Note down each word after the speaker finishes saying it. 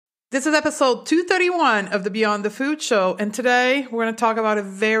This is episode 231 of the Beyond the Food Show, and today we're going to talk about a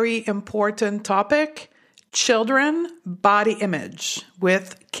very important topic, children body image,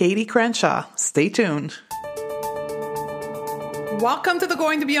 with Katie Crenshaw. Stay tuned. Welcome to the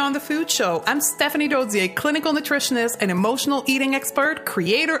Going to Beyond the Food Show. I'm Stephanie Dozier, clinical nutritionist and emotional eating expert,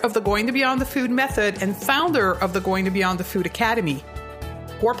 creator of the Going to Beyond the Food method, and founder of the Going to Beyond the Food Academy.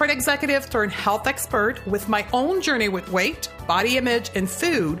 Corporate executive turned health expert with my own journey with weight, body image, and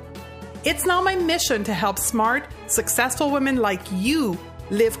food. It's now my mission to help smart, successful women like you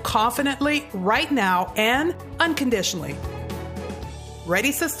live confidently right now and unconditionally.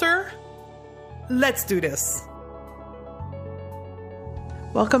 Ready, sister? Let's do this.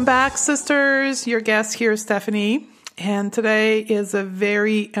 Welcome back, sisters. Your guest here is Stephanie, and today is a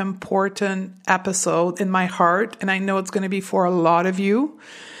very important episode in my heart, and I know it's going to be for a lot of you.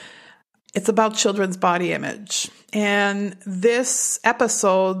 It's about children's body image. And this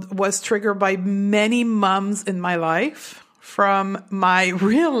episode was triggered by many moms in my life, from my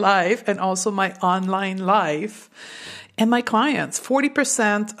real life and also my online life, and my clients.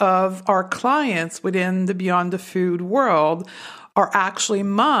 40% of our clients within the Beyond the Food world are actually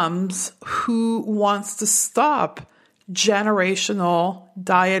moms who wants to stop generational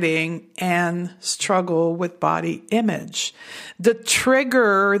dieting and struggle with body image. The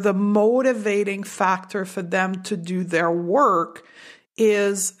trigger, the motivating factor for them to do their work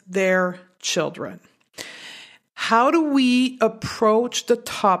is their children. How do we approach the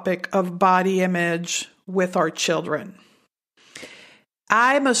topic of body image with our children?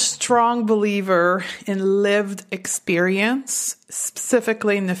 I'm a strong believer in lived experience,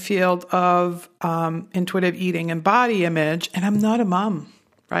 specifically in the field of intuitive eating and body image. And I'm not a mom,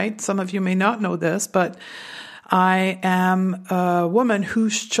 right? Some of you may not know this, but I am a woman who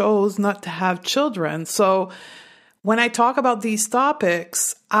chose not to have children. So when I talk about these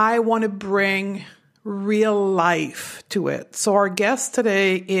topics, I want to bring real life to it. So our guest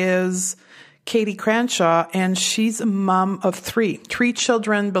today is Katie Crenshaw, and she's a mom of three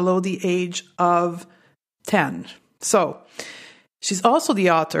children below the age of 10. So she's also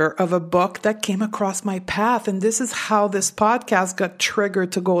the author of a book that came across my path. And this is how this podcast got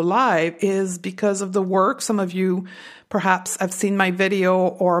triggered to go live, is because of the work. Some of you perhaps have seen my video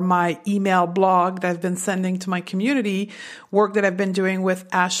or my email blog that I've been sending to my community, work that I've been doing with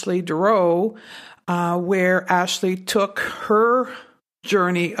Ashley Duro, where Ashley took her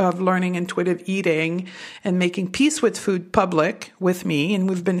journey of learning intuitive eating and making peace with food public with me. And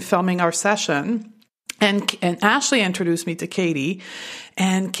we've been filming our session. And Ashley introduced me to Katie.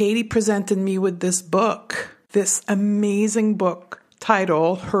 And Katie presented me with this book, this amazing book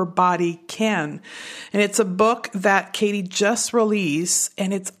titled Her Body Can. And it's a book that Katie just released.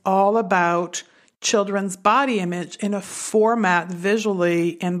 And it's all about children's body image in a format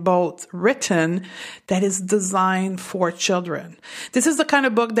visually and both written that is designed for children. This is the kind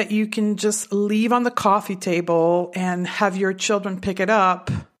of book that you can just leave on the coffee table and have your children pick it up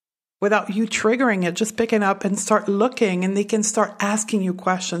without you triggering it. Just pick it up and start looking, and they can start asking you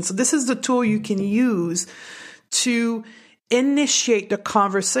questions. So this is the tool you can use to initiate the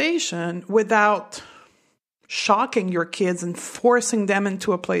conversation without shocking your kids and forcing them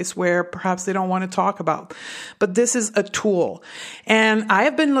into a place where perhaps they don't want to talk about. But this is a tool. And I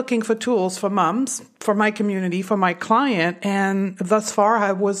have been looking for tools for moms, for my community, for my client, and thus far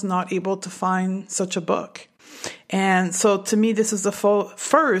I was not able to find such a book. And so to me, this is the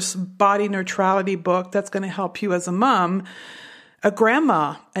first body neutrality book that's going to help you as a mom, a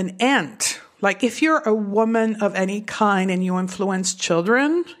grandma, an aunt. Like, if you're a woman of any kind and you influence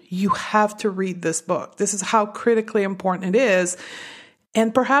children, you have to read this book. This is how critically important it is.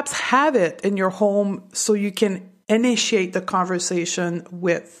 And perhaps have it in your home so you can initiate the conversation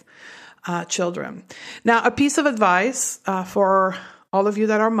with children. Now, a piece of advice for all of you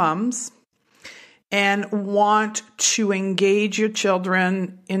that are moms and want to engage your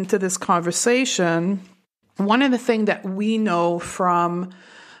children into this conversation. One of the things that we know from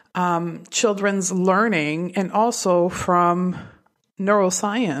children's learning and also from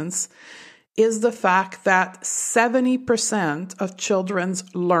neuroscience is the fact that 70% of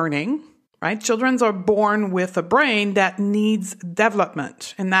children's learning, right? Children are born with a brain that needs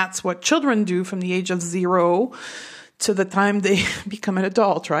development. And that's what children do from the age of 0 to the time they become an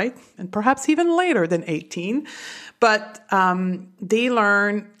adult, right? And perhaps even later than 18. But young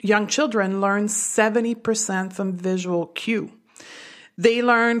children learn 70% from visual cue. They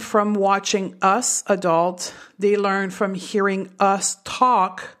learn from watching us adults. They learn from hearing us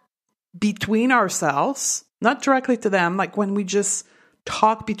talk between ourselves, not directly to them, like when we just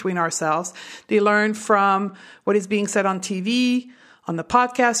talk between ourselves. They learn from what is being said on TV, on the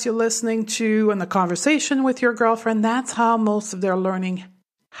podcast you're listening to, and the conversation with your girlfriend. That's how most of their learning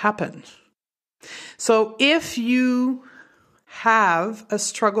happens. So if you have a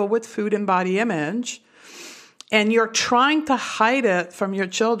struggle with food and body image, and you're trying to hide it from your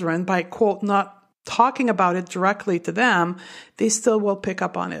children by, quote, not talking about it directly to them, they still will pick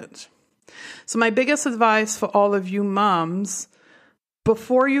up on it. So my biggest advice for all of you moms,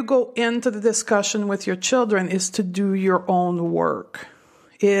 before you go into the discussion with your children, is to do your own work,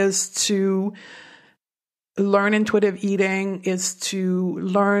 is to learn intuitive eating, is to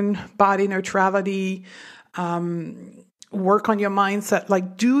learn body neutrality, work on your mindset,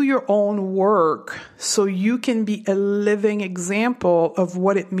 like do your own work so you can be a living example of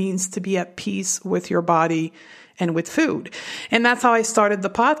what it means to be at peace with your body and with food. And that's how I started the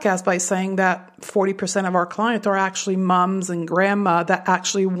podcast, by saying that 40% of our clients are actually moms and grandma that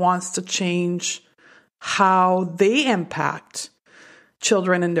actually wants to change how they impact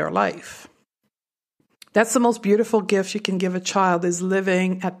children in their life. That's the most beautiful gift you can give a child, is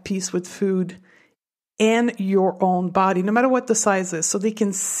living at peace with food and your own body, no matter what the size is, so they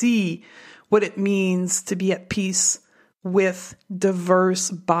can see what it means to be at peace with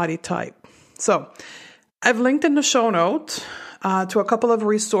diverse body type. So I've linked in the show note to a couple of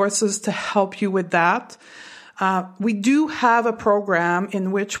resources to help you with that. We do have a program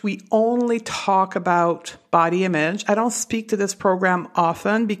in which we only talk about body image. I don't speak to this program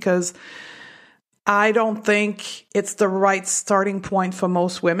often because I don't think it's the right starting point for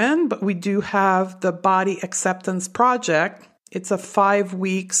most women, but we do have the Body Acceptance Project. It's a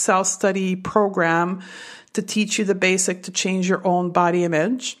 5-week self-study program to teach you the basic to change your own body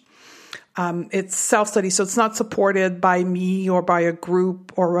image. It's self-study, so it's not supported by me or by a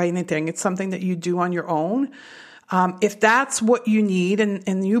group or anything. It's something that you do on your own. If that's what you need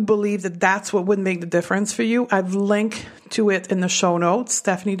and you believe that that's what would make the difference for you, I've linked to it in the show notes,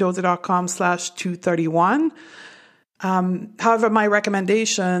 stephaniedozzi.com/231. However, my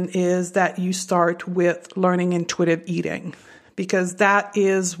recommendation is that you start with learning intuitive eating, because that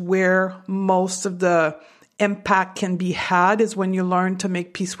is where most of the impact can be had, is when you learn to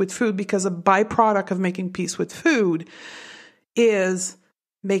make peace with food, because a byproduct of making peace with food is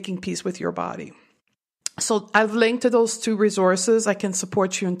making peace with your body. So I've linked to those 2 resources. I can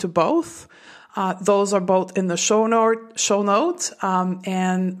support you into both. Those are both in the show note,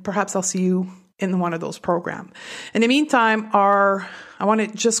 and perhaps I'll see you in one of those programs. In the meantime, I want to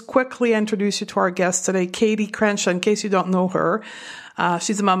just quickly introduce you to our guest today, Katie Crenshaw, in case you don't know her.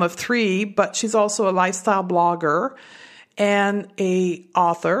 She's a mom of 3, but she's also a lifestyle blogger and a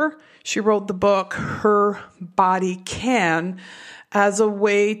author. She wrote the book, Her Body Can, as a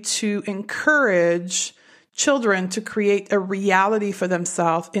way to encourage children to create a reality for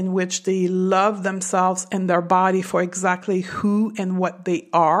themselves in which they love themselves and their body for exactly who and what they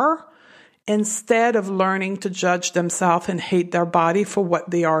are, instead of learning to judge themselves and hate their body for what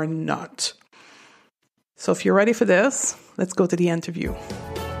they are not. So if you're ready for this, let's go to the interview.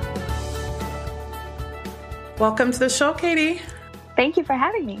 Welcome to the show, Katie. Thank you for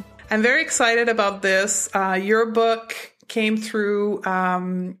having me. I'm very excited about this. Your book came through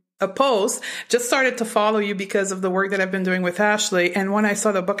a post. Just started to follow you because of the work that I've been doing with Ashley. And when I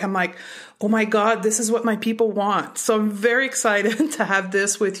saw the book, I'm like, oh my God, this is what my people want. So I'm very excited to have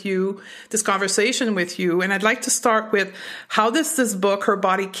this with you, this conversation with you. And I'd like to start with, how does this book, Her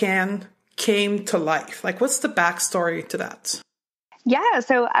Body Can, came to life? Like, what's the backstory to that? Yeah,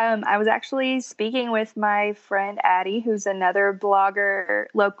 so I was actually speaking with my friend Addie, who's another blogger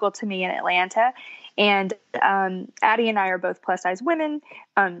local to me in Atlanta. And Addie and I are both plus size women.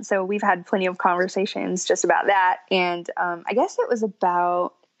 So we've had plenty of conversations just about that. And I guess it was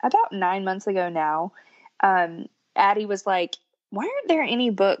about 9 months ago now. Addie was like, why aren't there any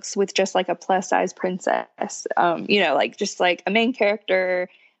books with just like a plus size princess? Like just like a main character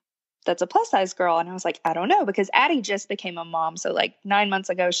that's a plus size girl. And I was like, I don't know, because Addie just became a mom. So like 9 months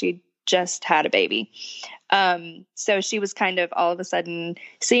ago, she just had a baby. So she was kind of all of a sudden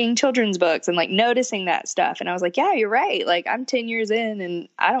seeing children's books and like noticing that stuff. And I was like, yeah, you're right. Like I'm 10 years in and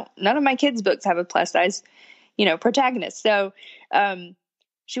none of my kids' books have a plus size, protagonist. So,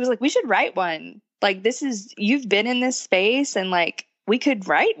 she was like, we should write one. Like, you've been in this space and like, we could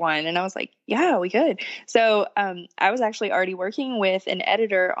write one. And I was like, yeah, we could. So, I was actually already working with an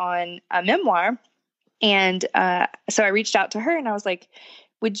editor on a memoir. And, so I reached out to her and I was like,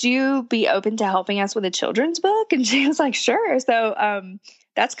 would you be open to helping us with a children's book? And she was like, sure. So,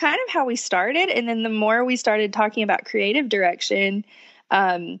 that's kind of how we started. And then the more we started talking about creative direction,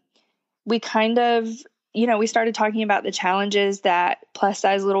 we kind of, we started talking about the challenges that plus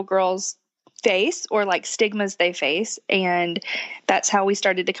size little girls face or like stigmas they face. And that's how we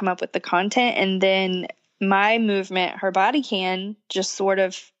started to come up with the content. And then my movement, Her Body Can, just sort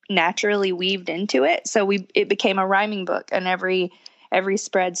of naturally weaved into it. So it became a rhyming book, and every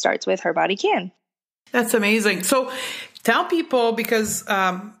spread starts with Her Body Can. That's amazing. So tell people, because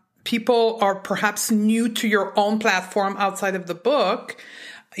people are perhaps new to your own platform outside of the book,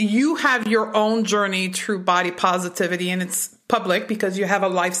 you have your own journey through body positivity, and it's public because you have a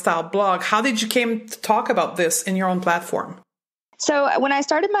lifestyle blog. How did you came to talk about this in your own platform? So when I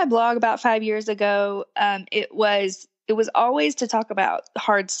started my blog about 5 years ago, it was always to talk about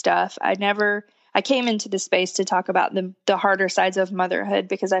hard stuff. I came into the space to talk about the harder sides of motherhood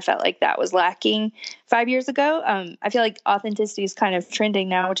because I felt like that was lacking 5 years ago. I feel like authenticity is kind of trending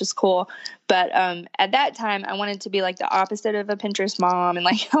now, which is cool. But at that time, I wanted to be like the opposite of a Pinterest mom. And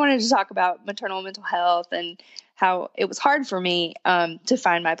like, I wanted to talk about maternal mental health and how it was hard for me to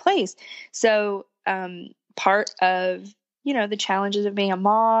find my place. So part of, the challenges of being a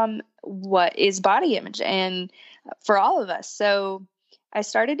mom, what is body image, and for all of us. So I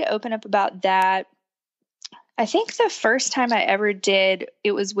started to open up about that. I think the first time I ever did,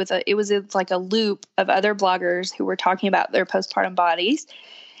 it was like a loop of other bloggers who were talking about their postpartum bodies.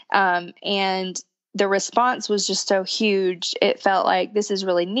 And the response was just so huge. It felt like this is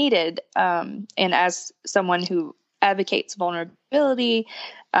really needed. And as someone who advocates vulnerability,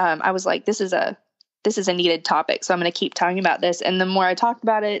 I was like, this is a needed topic. So I'm going to keep talking about this. And the more I talked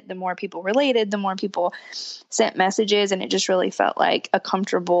about it, the more people related, the more people sent messages. And it just really felt like a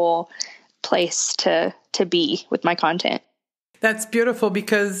comfortable place to be with my content. That's beautiful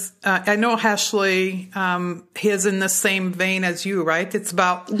because I know Ashley, is in the same vein as you, right? It's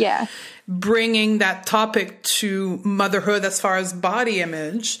about bringing that topic to motherhood as far as body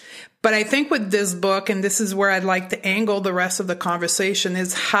image. But I think with this book, and this is where I'd like to angle the rest of the conversation,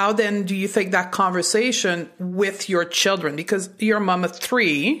 is how then do you take that conversation with your children? Because you're a mom of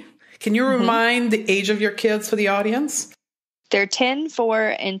 3. Can you remind the age of your kids for the audience? They're 10,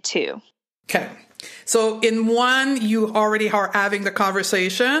 4, and 2. Okay. So in 1, you already are having the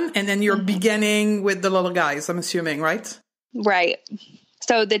conversation, and then you're beginning with the little guys, I'm assuming, right? Right.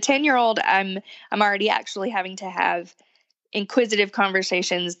 So the 10-year-old, I'm already actually having to have inquisitive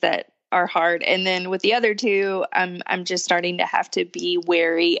conversations that are hard. And then with the other 2, I'm just starting to have to be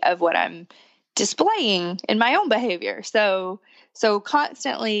wary of what I'm displaying in my own behavior. So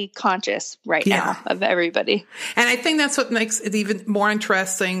constantly conscious right now of everybody. And I think that's what makes it even more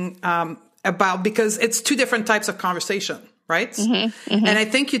interesting because it's 2 different types of conversation, right? And I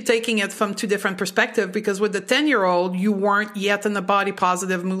think you're taking it from 2 different perspectives, because with the 10-year-old, you weren't yet in the body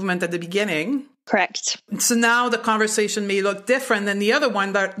positive movement at the beginning. Correct. So now the conversation may look different than the other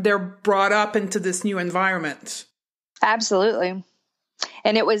one, that they're brought up into this new environment. Absolutely.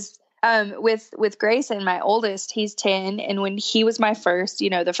 And it was with Grayson, my oldest, he's 10. And when he was my first,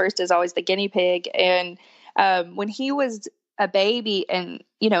 the first is always the guinea pig. And when he was a baby and,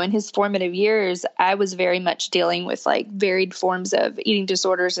 in his formative years, I was very much dealing with like varied forms of eating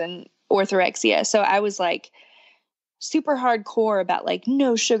disorders and orthorexia. So I was like super hardcore about like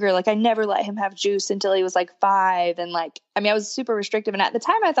no sugar. Like I never let him have juice until he was like 5. And like, I was super restrictive. And at the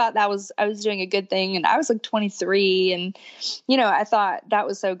time I thought I was doing a good thing. And I was like 23 and, I thought that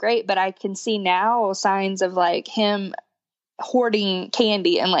was so great, but I can see now signs of like him hoarding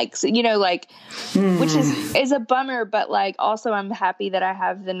candy and like, which is a bummer, but like, also I'm happy that I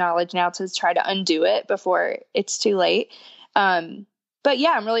have the knowledge now to try to undo it before it's too late. But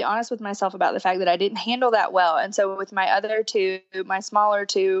yeah, I'm really honest with myself about the fact that I didn't handle that well. And so with my other 2, my smaller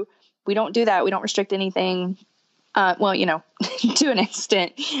 2, we don't do that. We don't restrict anything. To an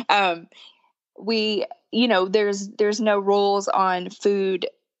extent, there's no rules on food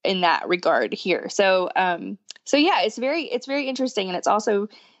in that regard here. So yeah, it's very interesting. And it's also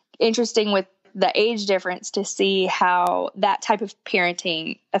interesting with the age difference to see how that type of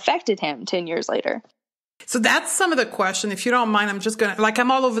parenting affected him 10 years later. So that's some of the question. If you don't mind, I'm just going to,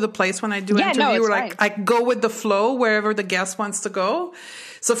 I'm all over the place when I do an interview. I go with the flow wherever the guest wants to go.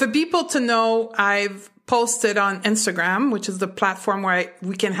 So for people to know, I've posted on Instagram, which is the platform where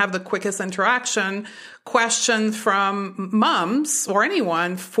we can have the quickest interaction, question from moms or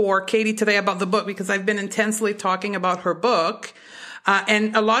anyone for Katie today about the book, because I've been intensely talking about her book.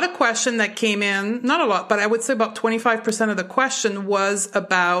 And a lot of question that came in, not a lot, but I would say about 25% of the question was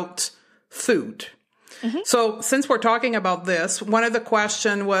about food. So since we're talking about this, one of the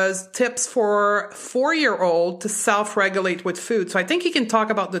question was tips for 4-year-old to self-regulate with food. So I think you can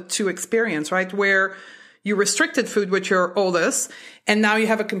talk about the 2 experience, right? Where you restricted food with your oldest and now you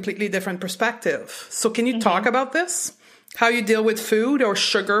have a completely different perspective. So can you talk about this? How you deal with food or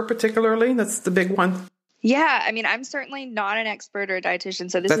sugar particularly? That's the big one. Yeah, I mean, I'm certainly not an expert or a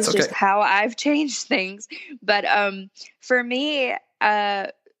dietitian, so this That's is just okay. how I've changed things. But for me,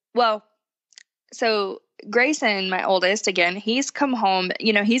 well, so Grayson, my oldest, again, he's come home,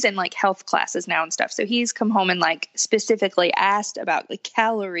 he's in like health classes now and stuff. So he's come home and like specifically asked about the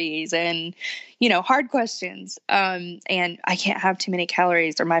calories and, hard questions. And I can't have too many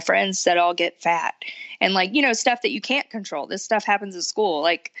calories, or my friends said I'll get fat, and like, stuff that you can't control. This stuff happens at school.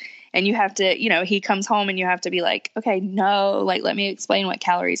 Like, and you have to, he comes home and you have to be like, okay, no, like, let me explain what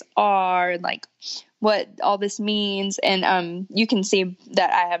calories are and like what all this means. And you can see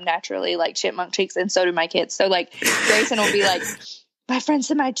that I have naturally like chipmunk cheeks, and so do my kids. So like Grayson will be like, my friend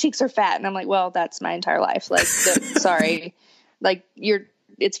said my cheeks are fat, and I'm like, well, that's my entire life. Like, sorry, like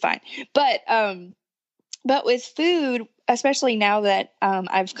it's fine. But with food, especially now that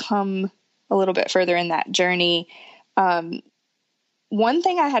I've come a little bit further in that journey, one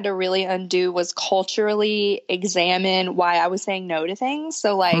thing I had to really undo was culturally examine why I was saying no to things.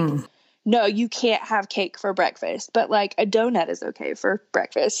 So like, no, you can't have cake for breakfast, but like a donut is okay for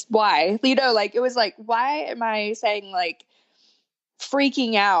breakfast. Why? Like it was like, why am I saying like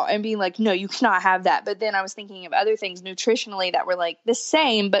freaking out and being like, no, you cannot have that. But then I was thinking of other things nutritionally that were like the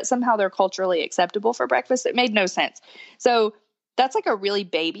same, but somehow they're culturally acceptable for breakfast. It made no sense. So that's like a really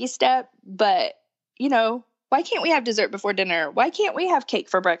baby step, but why can't we have dessert before dinner? Why can't we have cake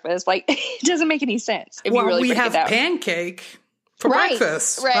for breakfast? Like, it doesn't make any sense if you really break it down. We have pancake for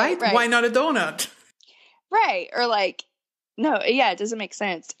breakfast, right? Why not a donut? Right. Or like, no, yeah, it doesn't make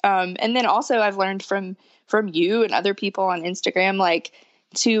sense. And then also I've learned from you and other people on Instagram, like,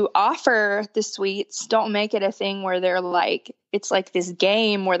 to offer the sweets, don't make it a thing where they're like, it's like this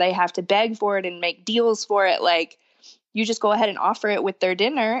game where they have to beg for it and make deals for it. Like, you just go ahead and offer it with their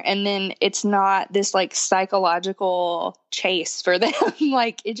dinner, and then it's not this like psychological chase for them.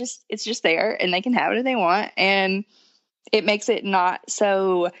 Like it's just there, and they can have it if they want, and it makes it not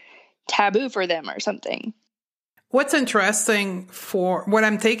so taboo for them or something. What's interesting for what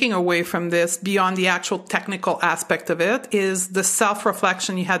I'm taking away from this, beyond the actual technical aspect of it, is the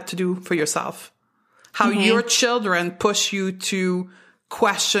self-reflection you had to do for yourself. How your children push you to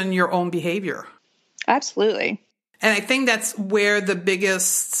question your own behavior. Absolutely. And I think that's where the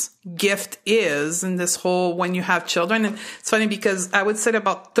biggest gift is in this whole, when you have children. And it's funny because I would say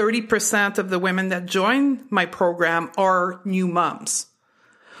about 30% of the women that join my program are new moms.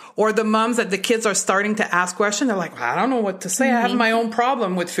 Or the moms that the kids are starting to ask questions. They're like, well, I don't know what to say. I have my own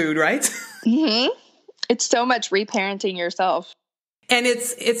problem with food, right? It's so much reparenting yourself. And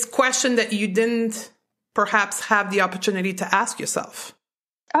it's question that you didn't perhaps have the opportunity to ask yourself.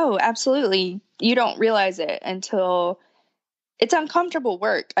 Oh, absolutely. You don't realize it until it's uncomfortable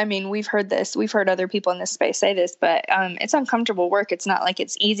work. I mean, we've heard this. We've heard other people in this space say this, but it's uncomfortable work. It's not like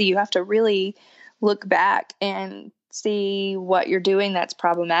it's easy. You have to really look back and see what you're doing that's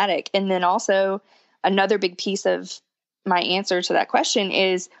problematic. And then also another big piece of my answer to that question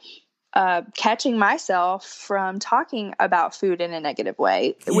is catching myself from talking about food in a negative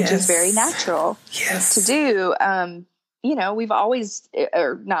way, which is very natural to do. We've always,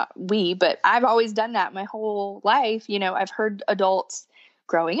 or not we, but I've always done that my whole life. I've heard adults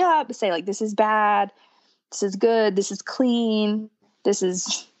growing up say like, this is bad, this is good, this is clean, this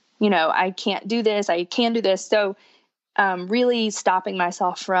is, I can't do this, I can do this. So really stopping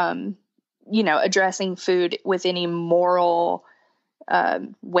myself from, addressing food with any moral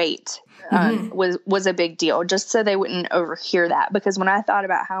weight was a big deal, just so they wouldn't overhear that. Because when I thought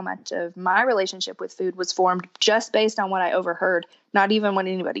about how much of my relationship with food was formed just based on what I overheard, not even what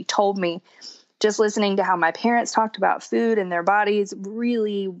anybody told me, just listening to how my parents talked about food and their bodies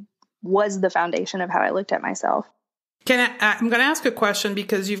really was the foundation of how I looked at myself. I'm going to ask a question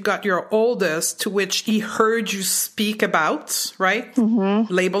because you've got your oldest, to which he heard you speak about, right?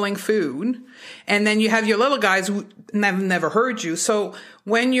 Labeling food. And then you have your little guys who never heard you. So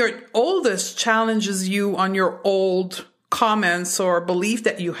when your oldest challenges you on your old comments or belief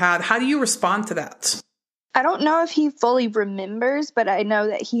that you had, how do you respond to that? I don't know if he fully remembers, but I know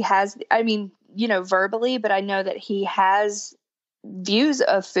that he has, verbally, but I know that he has views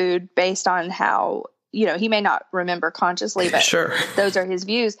of food based on how, he may not remember consciously, but those are his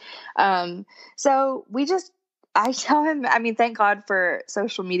views. So I tell him, thank God for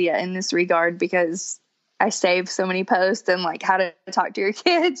social media in this regard, because I save so many posts and like how to talk to your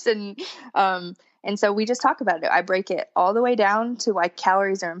kids. And so we just talk about it. I break it all the way down to why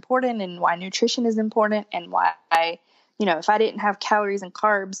calories are important and why nutrition is important and why if I didn't have calories and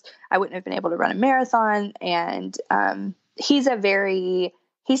carbs, I wouldn't have been able to run a marathon. And he's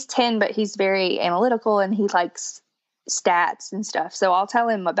 10, but he's very analytical, and he likes stats and stuff. So I'll tell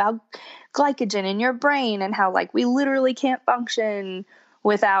him about glycogen in your brain and how like we literally can't function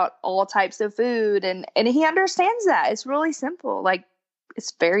without all types of food. And he understands that. It's really simple. Like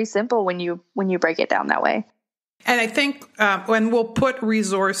it's very simple when you break it down that way. And I think when we'll put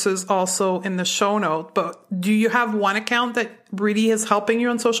resources also in the show note, but do you have one account that really is helping you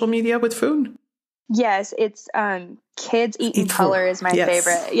on social media with food? Yes, it's Kids Eat in Color is my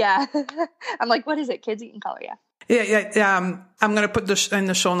favorite. Yeah. I'm like, what is it? Kids Eat in Color, yeah. Yeah. I'm going to put in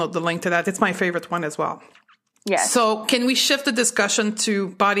the show note the link to that. It's my favorite one as well. Yeah. So can we shift the discussion to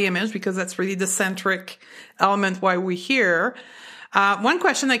body image, because that's really the centric element why we're here. One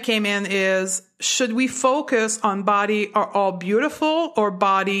question that came in is, should we focus on body are all beautiful or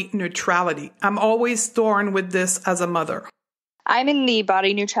body neutrality? I'm always torn with this as a mother. I'm in the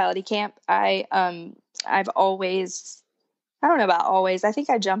body neutrality camp. I've always, I don't know about always, I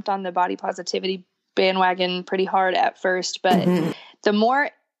think I jumped on the body positivity bandwagon pretty hard at first, but the more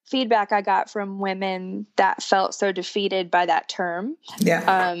feedback I got from women that felt so defeated by that term,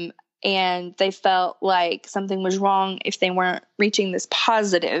 and they felt like something was wrong if they weren't reaching this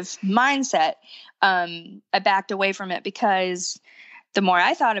positive mindset, I backed away from it, because the more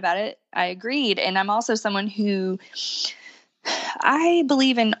I thought about it, I agreed. And I'm also someone who, I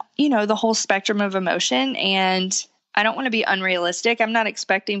believe in, the whole spectrum of emotion, and I don't want to be unrealistic. I'm not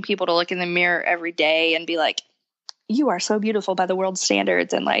expecting people to look in the mirror every day and be like, you are so beautiful by the world's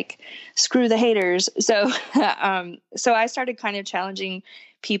standards, and like, screw the haters. So, so I started kind of challenging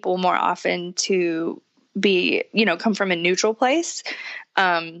people more often to be, come from a neutral place.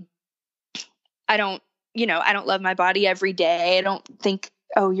 I don't love my body every day. I don't think,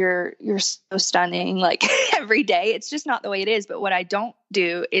 oh, you're so stunning, like every day. It's just not the way it is. But what I don't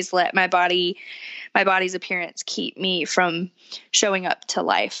do is let my body's appearance keep me from showing up to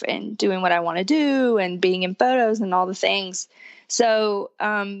life and doing what I want to do and being in photos and all the things. So,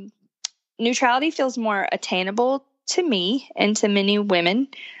 neutrality feels more attainable to me and to many women.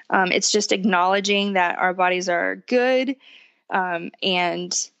 It's just acknowledging that our bodies are good,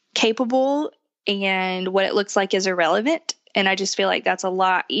 and capable, and what it looks like is irrelevant. And I just feel like that's a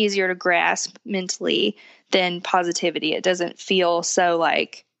lot easier to grasp mentally than positivity. It doesn't feel so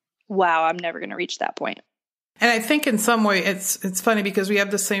like, wow, I'm never going to reach that point. And I think in some way it's funny because we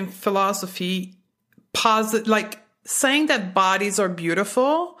have the same philosophy, like saying that bodies are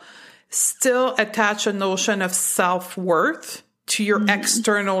beautiful, still attach a notion of self-worth to your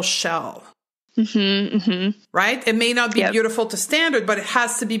external shell. Right? It may not be beautiful to standard, but it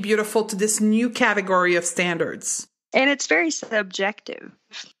has to be beautiful to this new category of standards. And it's very subjective.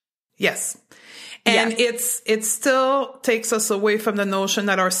 Yes. And it still takes us away from the notion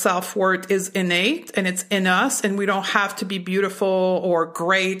that our self-worth is innate and it's in us, and we don't have to be beautiful or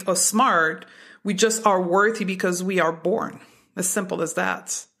great or smart. We just are worthy because we are born. As simple as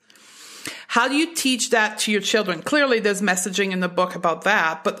that. How do you teach that to your children? Clearly there's messaging in the book about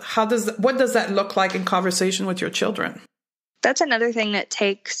that, but what does that look like in conversation with your children? That's another thing that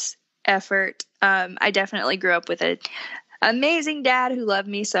takes effort. I definitely grew up with an amazing dad who loved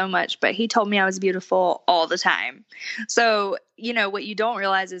me so much, but he told me I was beautiful all the time. So, what you don't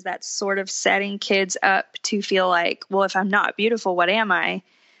realize is that's sort of setting kids up to feel like, well, if I'm not beautiful, what am I?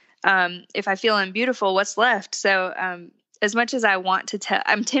 If I feel unbeautiful, what's left? So, as much as I want to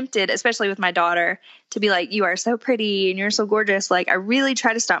I'm tempted, especially with my daughter, to be like, you are so pretty and you're so gorgeous. Like, I really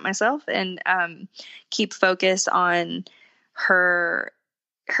try to stop myself and keep focus on her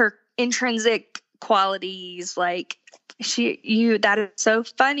intrinsic qualities, like that is so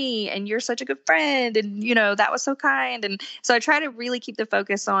funny and you're such a good friend and that was so kind. And so I try to really keep the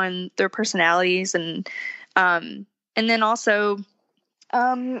focus on their personalities and then also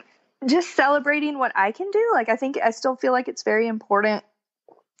just celebrating what I can do. Like, I still feel like it's very important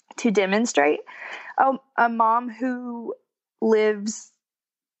to demonstrate a mom who lives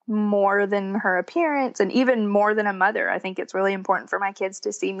more than her appearance, and even more than a mother. I think it's really important for my kids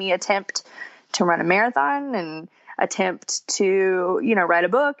to see me attempt to run a marathon and attempt to, write a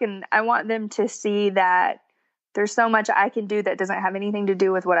book. And I want them to see that there's so much I can do that doesn't have anything to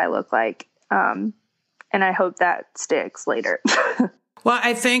do with what I look like. And I hope that sticks later. Well,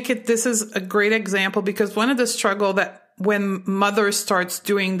 I think this is a great example, because one of the struggle that when mother starts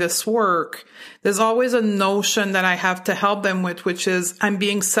doing this work, there's always a notion that I have to help them with, which is I'm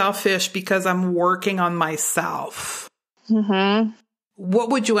being selfish because I'm working on myself. Mm-hmm. What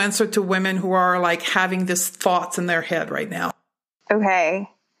would you answer to women who are like having these thoughts in their head right now? Okay.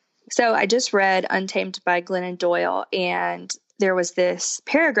 So I just read Untamed by Glennon Doyle, and there was this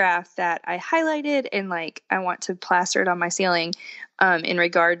paragraph that I highlighted and I want to plaster it on my ceiling in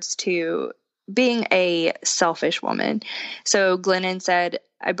regards to being a selfish woman. So Glennon said,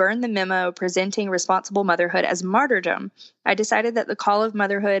 I burned the memo presenting responsible motherhood as martyrdom. I decided that the call of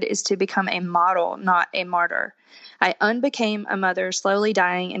motherhood is to become a model, not a martyr. I unbecame a mother slowly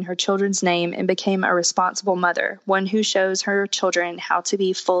dying in her children's name and became a responsible mother, one who shows her children how to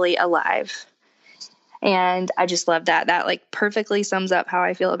be fully alive. And I just love that. That like perfectly sums up how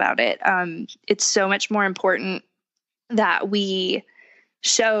I feel about it. It's so much more important that we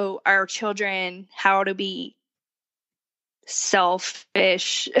show our children how to be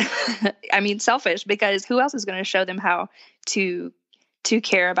selfish. I mean, selfish, because who else is going to show them how to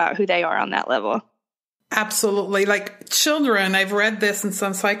care about who they are on that level? Absolutely. Like children, I've read this in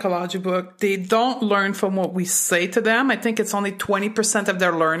some psychology book. They don't learn from what we say to them. I think it's only 20% of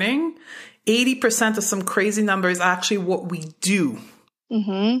their learning. 80% of some crazy number is actually what we do.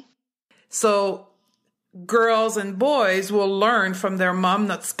 Mm-hmm. So girls and boys will learn from their mom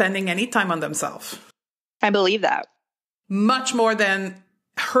not spending any time on themselves. I believe that. Much more than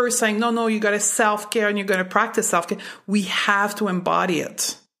her saying, no, you got to self-care and you're going to practice self-care. We have to embody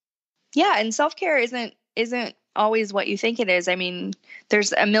it. Yeah. And self-care isn't always what you think it is. I mean,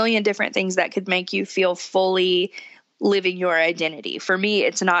 there's a million different things that could make you feel fully living your identity. For me,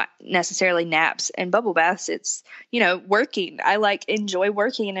 it's not necessarily naps and bubble baths. It's, working. I enjoy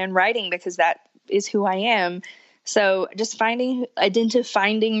working and writing because that is who I am. So just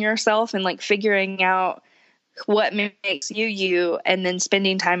identifying yourself and like figuring out what makes you, and then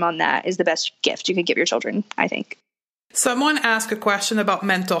spending time on that is the best gift you can give your children, I think. Someone asked a question about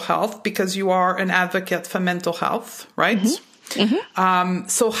mental health because you are an advocate for mental health, right? Mm-hmm. Mm-hmm.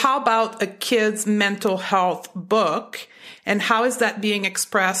 So how about a kid's mental health book, and how is that being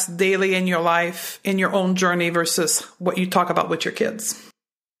expressed daily in your life, in your own journey versus what you talk about with your kids?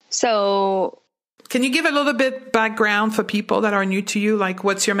 So can you give a little bit background for people that are new to you? Like,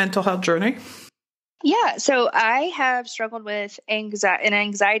 what's your mental health journey? Yeah. So I have struggled with an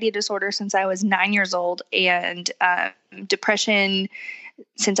anxiety disorder since I was 9 years old, and depression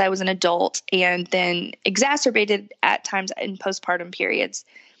since I was an adult, and then exacerbated at times in postpartum periods.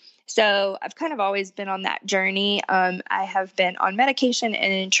 So I've kind of always been on that journey. I have been on medication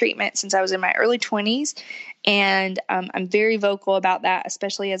and in treatment since I was in my early 20s. And I'm very vocal about that,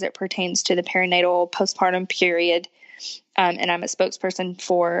 especially as it pertains to the perinatal postpartum period. And I'm a spokesperson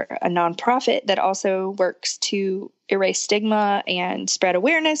for a nonprofit that also works to erase stigma and spread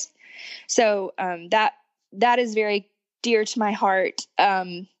awareness. So that is very dear to my heart.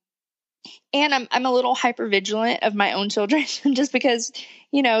 And I'm a little hypervigilant of my own children just because,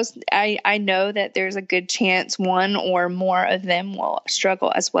 I know that there's a good chance one or more of them will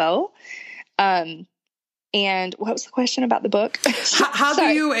struggle as well. And what was the question about the book? How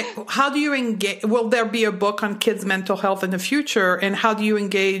do you engage? Will there be a book on kids' mental health in the future? And how do you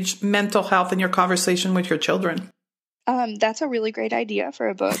engage mental health in your conversation with your children? That's a really great idea for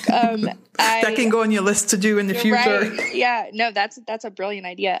a book. That can go on your list to do in the future. Right. Yeah, no, that's a brilliant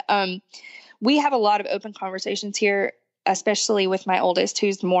idea. We have a lot of open conversations here, especially with my oldest,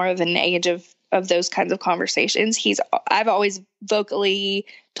 who's more of an age of those kinds of conversations. I've always vocally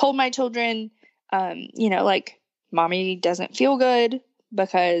told my children, like, mommy doesn't feel good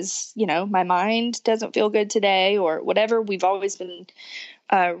because, my mind doesn't feel good today or whatever. We've always been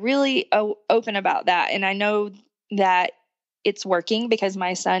really open about that. And I know that it's working because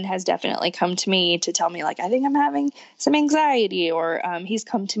my son has definitely come to me to tell me, like, I think I'm having some anxiety, or he's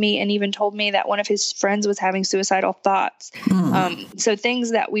come to me and even told me that one of his friends was having suicidal thoughts. So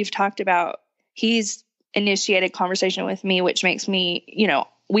things that we've talked about, he's initiated conversation with me, which makes me,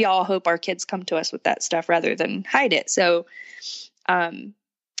 we all hope our kids come to us with that stuff rather than hide it. So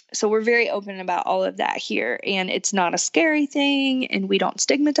we're very open about all of that here, and it's not a scary thing, and we don't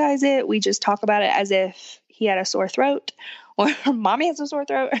stigmatize it. We just talk about it as if he had a sore throat or mommy has a sore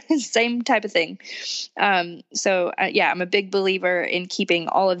throat, same type of thing. I'm a big believer in keeping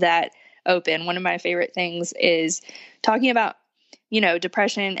all of that open. One of my favorite things is talking about,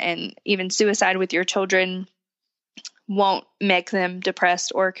 depression and even suicide with your children won't make them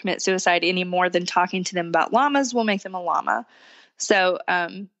depressed or commit suicide any more than talking to them about llamas will make them a llama. So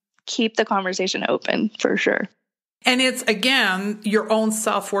keep the conversation open for sure. And it's, again, your own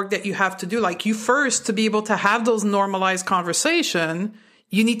self-work that you have to do. Like, you first, to be able to have those normalized conversation,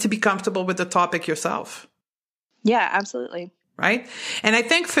 you need to be comfortable with the topic yourself. Yeah, absolutely. Right. And I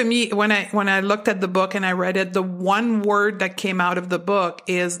think for me, when I looked at the book and I read it, the one word that came out of the book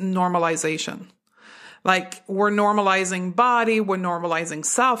is normalization. Like, we're normalizing body, we're normalizing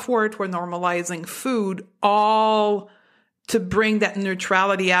self-worth, we're normalizing food, all to bring that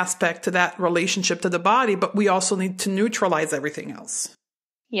neutrality aspect to that relationship to the body, but we also need to neutralize everything else.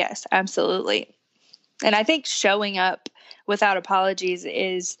 Yes, absolutely. And I think showing up without apologies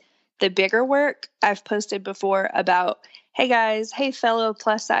is the bigger work. I've posted before about, hey guys, hey fellow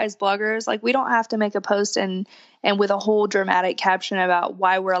plus size bloggers, like we don't have to make a post and with a whole dramatic caption about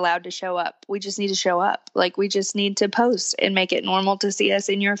why we're allowed to show up. We just need to show up. Like we just need to post and make it normal to see us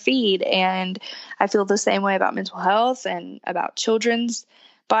in your feed. And I feel the same way about mental health and about children's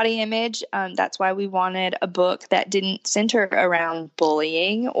body image. That's why we wanted a book that didn't center around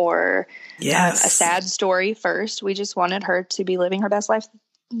bullying or a sad story first. We just wanted her to be living her best life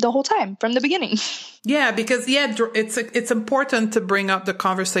the whole time from the beginning. Yeah, because it's important to bring up the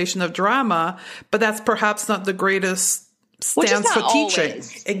conversation of drama, but that's perhaps not the greatest stance for teaching.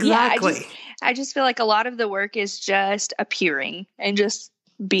 Always. Exactly. Yeah, I just feel like a lot of the work is just appearing and just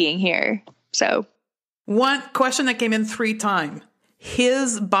being here. So one question that came in 3 times.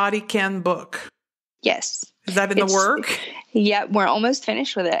 His body can book. Yes. Is that in the work? Yeah, we're almost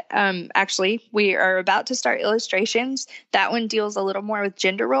finished with it. Actually, we are about to start illustrations. That one deals a little more with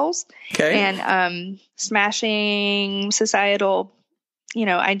gender roles and smashing societal,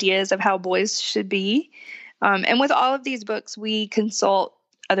 ideas of how boys should be. And with all of these books, we consult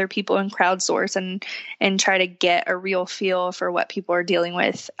other people and crowdsource and try to get a real feel for what people are dealing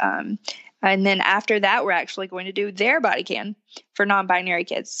with. And then after that, we're actually going to do their body can for non-binary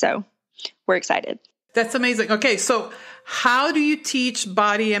kids. So we're excited. That's amazing. Okay, so how do you teach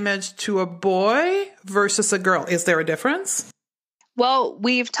body image to a boy versus a girl? Is there a difference? Well,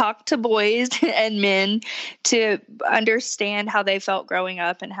 we've talked to boys and men to understand how they felt growing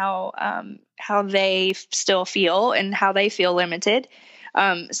up and how they still feel and how they feel limited.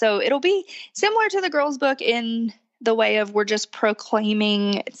 So it'll be similar to the girls' book in the way of we're just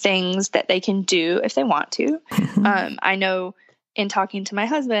proclaiming things that they can do if they want to. I know in talking to my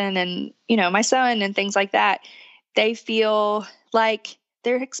husband and, my son and things like that, they feel like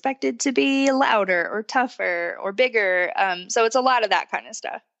they're expected to be louder or tougher or bigger. So it's a lot of that kind of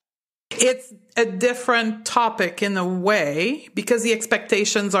stuff. It's a different topic in a way because the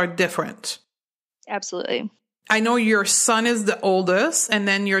expectations are different. Absolutely. I know your son is the oldest and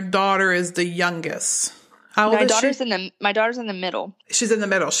then your daughter is the youngest. My daughter's in the middle. She's in the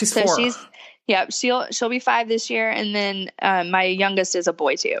middle. She's 4. She'll be 5 this year, and then my youngest is a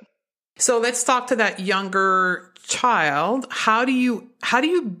boy too. So let's talk to that younger child. How do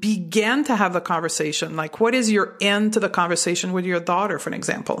you begin to have the conversation? Like, what is your end to the conversation with your daughter, for an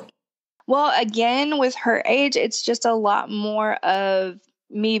example? Well, again, with her age, it's just a lot more of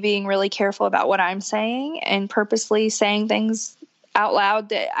me being really careful about what I'm saying and purposely saying things out loud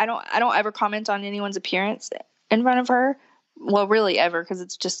that I don't ever comment on anyone's appearance in front of her. Well, really ever, because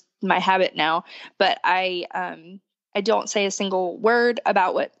it's just my habit now. But I don't say a single word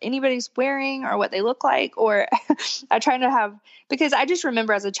about what anybody's wearing or what they look like, or I try to have, because I just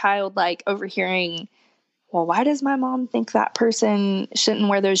remember as a child, like overhearing, well, why does my mom think that person shouldn't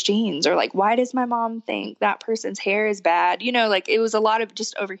wear those jeans? Or like, why does my mom think that person's hair is bad? Like it was a lot of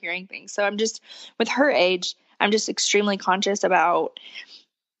just overhearing things. So I'm just, with her age, I'm just extremely conscious about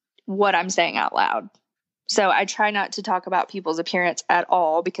what I'm saying out loud. So I try not to talk about people's appearance at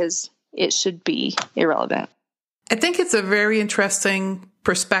all because it should be irrelevant. I think it's a very interesting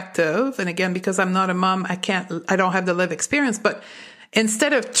perspective. And again, because I'm not a mom, I don't have the lived experience, but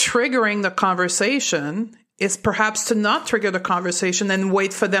instead of triggering the conversation is perhaps to not trigger the conversation and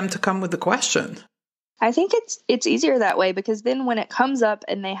wait for them to come with the question. I think it's easier that way because then when it comes up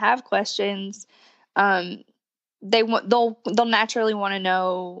and they have questions, they'll naturally want to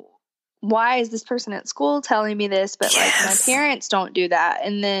know, why is this person at school telling me this? But like my parents don't do that.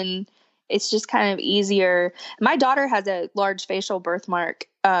 And then it's just kind of easier. My daughter has a large facial birthmark.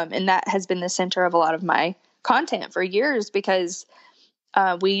 And that has been the center of a lot of my content for years because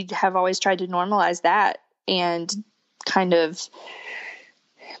we have always tried to normalize that and kind of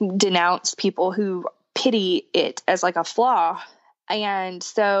denounce people who pity it as like a flaw. And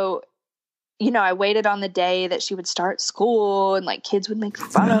so, I waited on the day that she would start school and like kids would make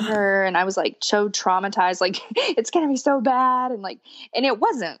fun of her. And I was like so traumatized, like it's going to be so bad. And it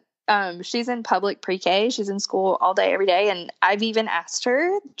wasn't. She's in public pre-K. She's in school all day, every day. And I've even asked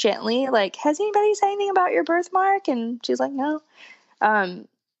her gently, like, has anybody said anything about your birthmark? And she's like, no.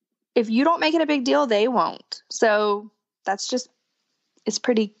 If you don't make it a big deal, they won't. So it's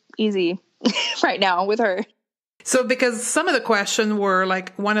pretty easy right now with her. So because some of the questions were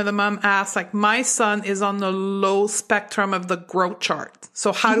like, one of the mom asked, like, my son is on the low spectrum of the growth chart.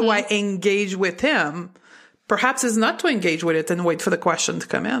 So how do I engage with him? Perhaps it's not to engage with it and wait for the question to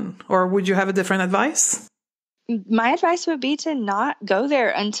come in. Or would you have a different advice? My advice would be to not go there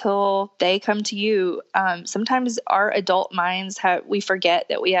until they come to you. Sometimes our adult minds we forget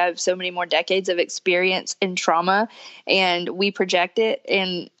that we have so many more decades of experience in trauma, and we project it,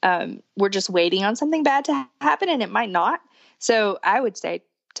 and we're just waiting on something bad to happen, and it might not. So I would say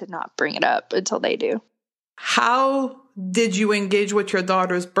to not bring it up until they do. How did you engage with your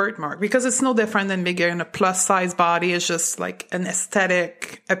daughter's birthmark? Because it's no different than bigger in a plus size body. It's just like an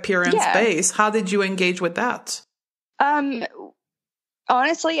aesthetic appearance base. How did you engage with that?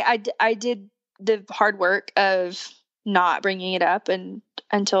 Honestly, I did the hard work of not bringing it up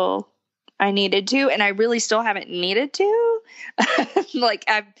until I needed to, and I really still haven't needed to. Like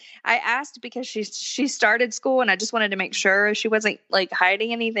I asked because she started school, and I just wanted to make sure she wasn't like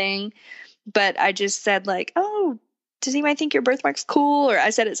hiding anything. But I just said like, "Oh, does anybody think your birthmark's cool?" Or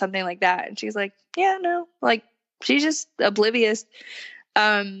I said it something like that, and she's like, "Yeah, no." Like she's just oblivious.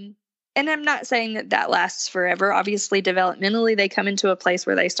 And I'm not saying that lasts forever. Obviously, developmentally, they come into a place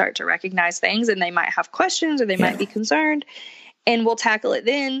where they start to recognize things, and they might have questions or they might be concerned, and we'll tackle it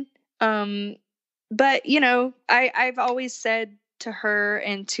then. But I've always said to her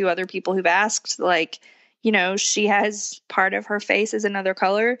and to other people who've asked, like, she has part of her face is another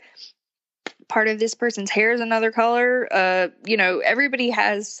color. Part of this person's hair is another color. Everybody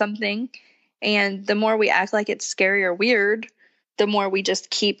has something. And the more we act like it's scary or weird, the more we just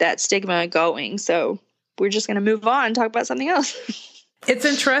keep that stigma going. So we're just going to move on and talk about something else. It's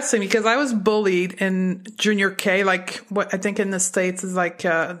interesting because I was bullied in junior K, like what I think in the States is like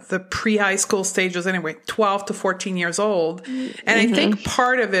the pre-high school stages anyway, 12 to 14 years old. And I think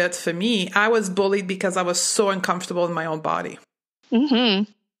part of it for me, I was bullied because I was so uncomfortable in my own body. Mm-hmm.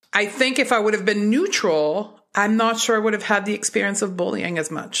 I think if I would have been neutral, I'm not sure I would have had the experience of bullying as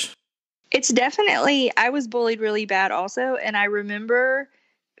much. It's definitely, I was bullied really bad also. And I remember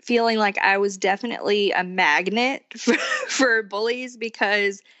feeling like I was definitely a magnet for bullies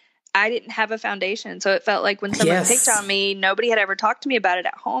because I didn't have a foundation. So it felt like when someone picked on me, nobody had ever talked to me about it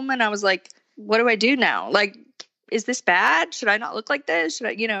at home. And I was like, what do I do now? Like, is this bad? Should I not look like this? Should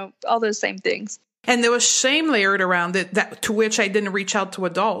I, all those same things. And there was shame layered around it to which I didn't reach out to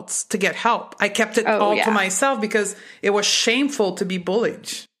adults to get help. I kept it all to myself because it was shameful to be bullied.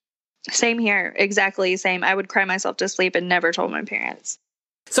 Same here. Exactly same. I would cry myself to sleep and never told my parents.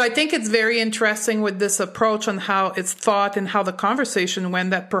 So I think it's very interesting with this approach on how it's thought and how the conversation went,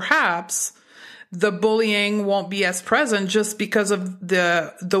 that perhaps the bullying won't be as present just because of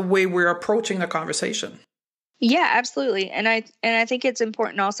the way we're approaching the conversation. Yeah, absolutely. And I think it's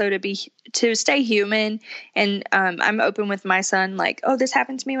important also to stay human. And I'm open with my son, like, oh, this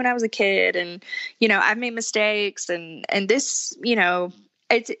happened to me when I was a kid. And, I've made mistakes and this,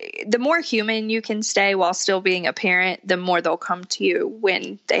 it's the more human you can stay while still being a parent, the more they'll come to you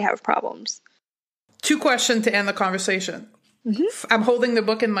when they have problems. 2 questions to end the conversation. Mm-hmm. I'm holding the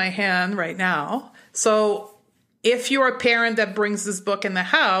book in my hand right now. So if you're a parent that brings this book in the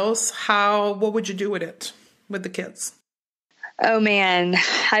house, what would you do with it, with the kids? Oh man,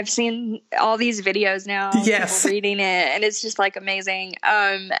 I've seen all these videos now. Yes. People reading it, and it's just like amazing.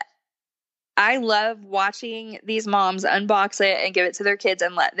 I love watching these moms unbox it and give it to their kids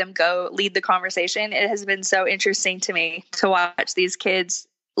and let them go lead the conversation. It has been so interesting to me to watch these kids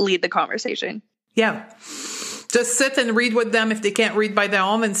lead the conversation. Yeah. Just sit and read with them if they can't read by their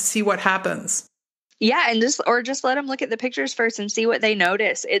own and see what happens. Yeah. And just let them look at the pictures first and see what they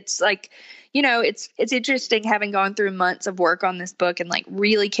notice. It's like, it's interesting having gone through months of work on this book and like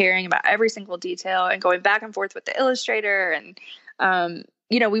really caring about every single detail and going back and forth with the illustrator. And,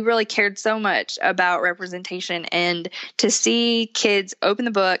 we really cared so much about representation, and to see kids open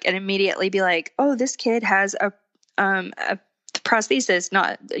the book and immediately be like, oh, this kid has a prosthesis.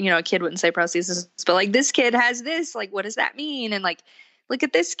 Not, a kid wouldn't say prosthesis, but like this kid has this, like, what does that mean? And like, look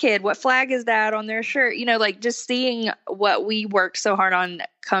at this kid, what flag is that on their shirt? Like just seeing what we worked so hard on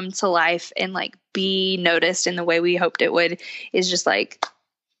come to life and like be noticed in the way we hoped it would is just like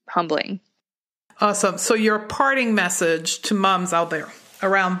humbling. Awesome. So your parting message to moms out there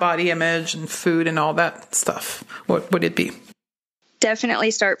around body image and food and all that stuff, what would it be?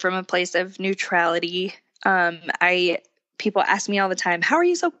 Definitely start from a place of neutrality. People ask me all the time, how are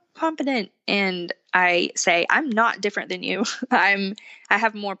you so confident? And I say, I'm not different than you. I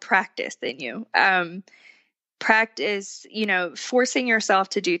have more practice than you. Practice, forcing yourself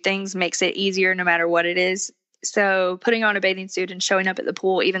to do things makes it easier no matter what it is. So putting on a bathing suit and showing up at the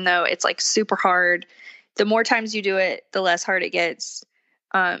pool, even though it's like super hard, the more times you do it, the less hard it gets.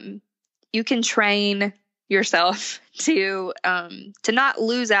 You can train yourself to not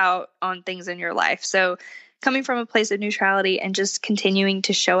lose out on things in your life. So coming from a place of neutrality and just continuing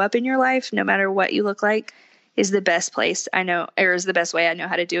to show up in your life, no matter what you look like, is the best place I know, or is the best way I know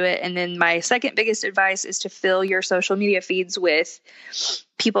how to do it. And then my second biggest advice is to fill your social media feeds with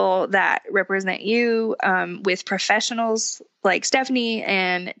people that represent you, with professionals like Stephanie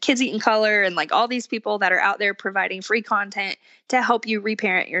and Kids Eat in Color, and like all these people that are out there providing free content to help you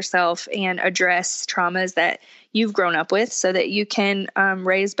reparent yourself and address traumas that you've grown up with so that you can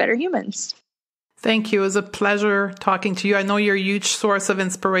raise better humans. Thank you. It was a pleasure talking to you. I know you're a huge source of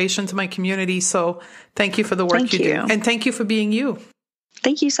inspiration to my community, so thank you for the work you do. And thank you for being you.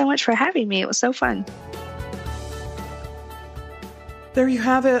 Thank you so much for having me. It was so fun. There you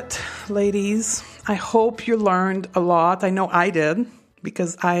have it, ladies. I hope you learned a lot. I know I did,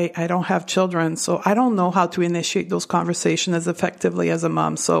 because I don't have children, so I don't know how to initiate those conversations as effectively as a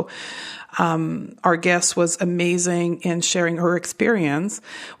mom. So our guest was amazing in sharing her experience.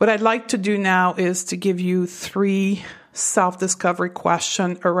 What I'd like to do now is to give you 3 self-discovery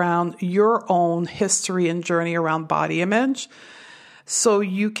questions around your own history and journey around body image, so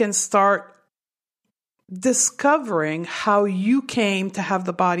you can start discovering how you came to have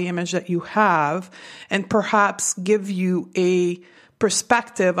the body image that you have, and perhaps give you a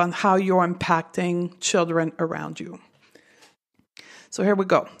perspective on how you're impacting children around you. So here we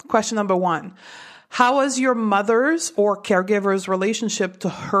go. Question number 1. How was your mother's or caregiver's relationship to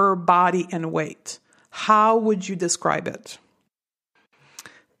her body and weight? How would you describe it?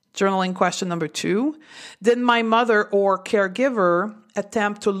 Journaling question number 2. Did my mother or caregiver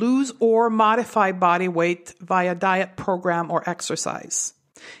attempt to lose or modify body weight via diet program or exercise?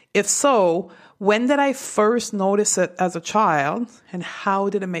 If so, when did I first notice it as a child, and how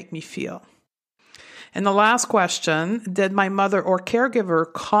did it make me feel? And the last question, did my mother or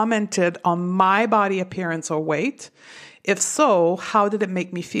caregiver commented on my body appearance or weight? If so, how did it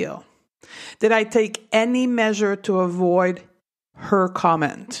make me feel? Did I take any measure to avoid her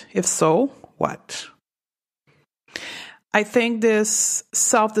comment? If so, what? I think this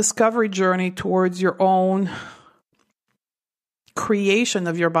self-discovery journey towards your own creation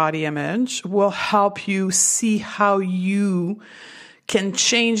of your body image will help you see how you can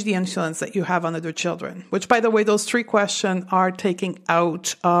change the influence that you have on other children, which, by the way, those 3 questions are taken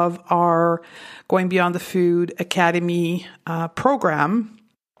out of our Going Beyond the Food Academy program.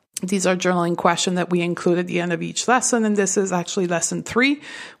 These are journaling questions that we include at the end of each lesson, and this is actually lesson 3,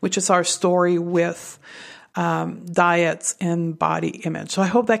 which is our story with diets and body image. So I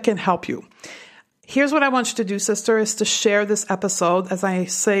hope that can help you. Here's what I want you to do, sister, is to share this episode. As I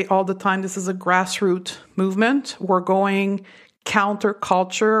say all the time, this is a grassroots movement. We're going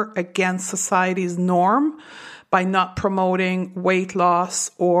counterculture against society's norm by not promoting weight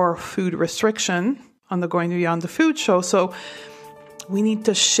loss or food restriction on the Going Beyond the Food show. So we need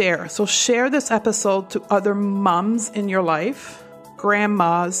to share. So share this episode to other moms in your life,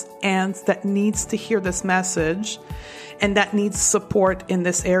 grandmas, aunts that needs to hear this message and that needs support in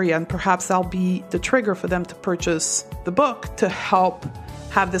this area. And perhaps I'll be the trigger for them to purchase the book to help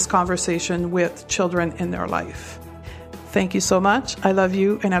have this conversation with children in their life. Thank you so much. I love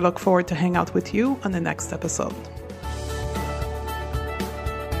you, and I look forward to hang out with you on the next episode.